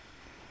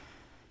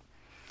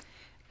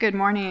Good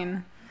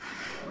morning.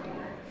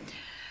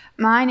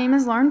 My name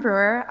is Lauren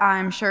Brewer.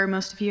 I'm sure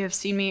most of you have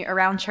seen me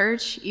around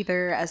church,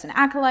 either as an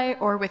acolyte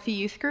or with the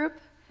youth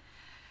group.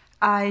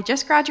 I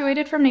just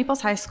graduated from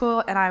Naples High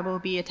School, and I will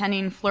be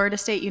attending Florida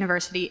State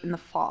University in the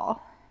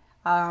fall.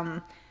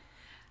 I'm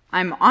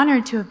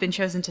honored to have been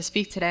chosen to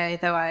speak today,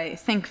 though I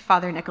think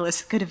Father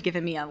Nicholas could have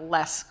given me a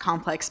less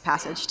complex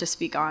passage to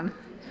speak on.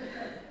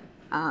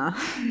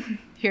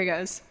 Here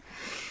goes.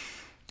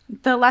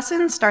 The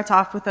lesson starts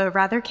off with a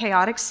rather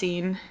chaotic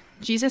scene.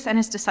 Jesus and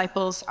his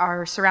disciples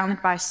are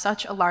surrounded by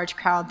such a large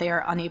crowd they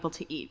are unable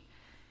to eat.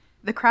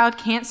 The crowd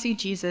can't see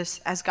Jesus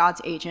as God's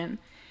agent.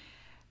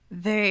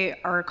 They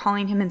are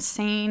calling him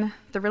insane.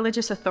 The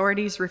religious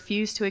authorities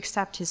refuse to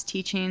accept his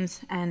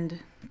teachings and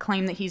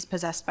claim that he's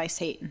possessed by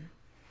Satan.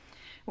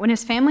 When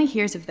his family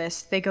hears of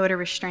this, they go to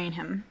restrain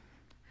him.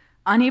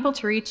 Unable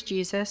to reach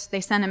Jesus,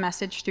 they send a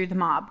message through the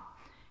mob.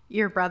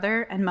 Your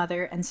brother and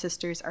mother and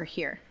sisters are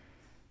here.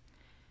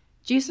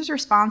 Jesus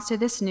responds to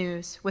this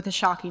news with a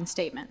shocking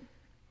statement.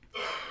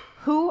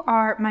 Who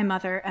are my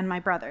mother and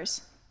my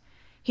brothers?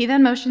 He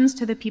then motions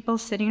to the people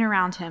sitting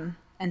around him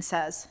and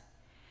says,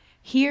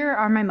 Here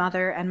are my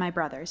mother and my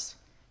brothers.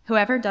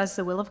 Whoever does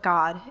the will of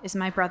God is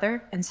my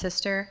brother and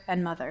sister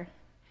and mother.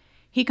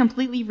 He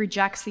completely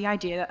rejects the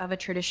idea of a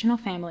traditional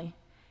family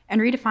and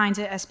redefines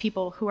it as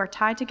people who are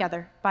tied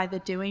together by the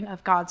doing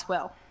of God's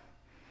will.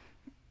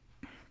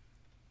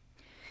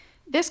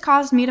 This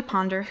caused me to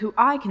ponder who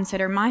I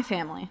consider my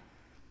family.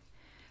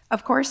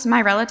 Of course, my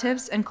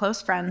relatives and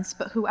close friends,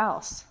 but who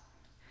else?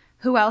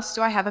 Who else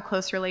do I have a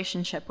close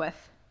relationship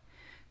with?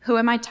 Who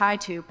am I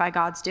tied to by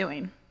God's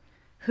doing?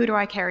 Who do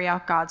I carry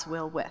out God's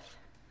will with?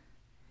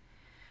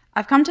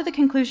 I've come to the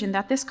conclusion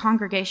that this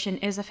congregation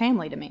is a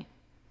family to me.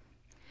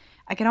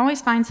 I can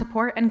always find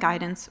support and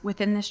guidance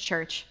within this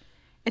church.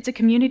 It's a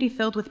community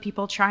filled with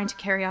people trying to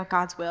carry out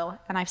God's will,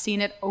 and I've seen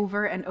it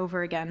over and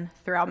over again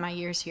throughout my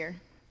years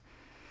here.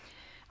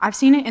 I've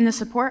seen it in the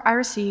support I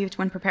received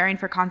when preparing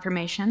for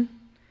confirmation.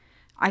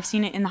 I've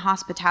seen it in the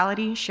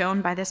hospitality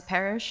shown by this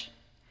parish,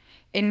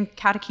 in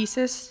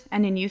catechesis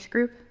and in youth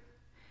group.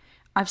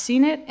 I've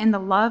seen it in the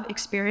love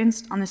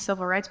experienced on the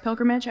civil rights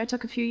pilgrimage I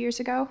took a few years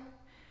ago,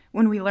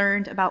 when we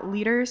learned about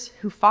leaders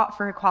who fought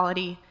for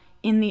equality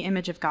in the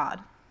image of God.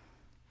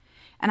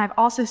 And I've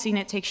also seen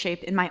it take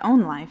shape in my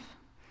own life,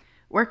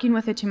 working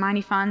with the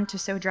Tumaini Fund to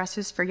sew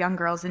dresses for young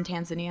girls in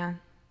Tanzania,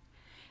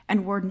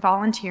 and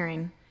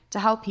volunteering to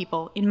help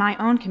people in my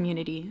own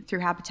community through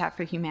Habitat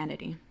for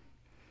Humanity.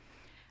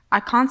 I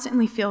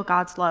constantly feel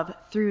God's love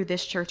through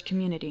this church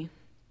community.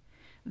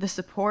 The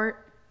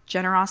support,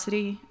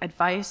 generosity,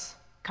 advice,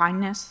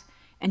 kindness,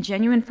 and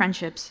genuine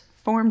friendships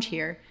formed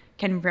here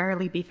can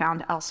rarely be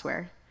found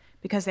elsewhere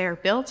because they are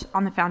built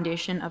on the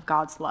foundation of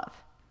God's love.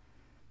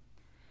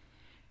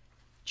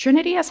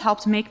 Trinity has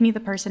helped make me the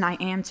person I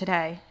am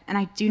today, and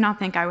I do not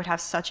think I would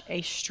have such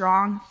a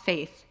strong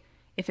faith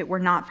if it were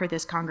not for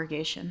this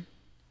congregation.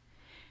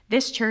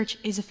 This church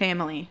is a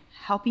family,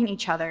 helping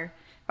each other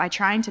by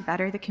trying to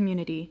better the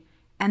community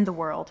and the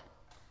world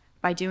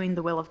by doing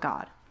the will of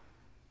God.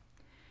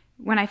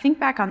 When I think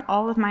back on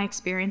all of my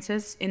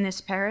experiences in this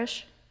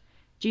parish,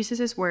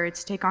 Jesus'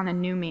 words take on a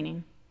new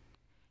meaning.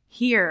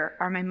 Here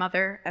are my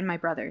mother and my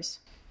brothers.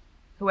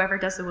 Whoever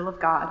does the will of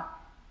God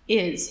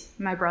is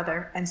my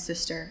brother and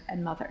sister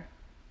and mother.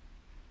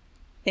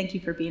 Thank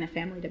you for being a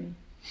family to me.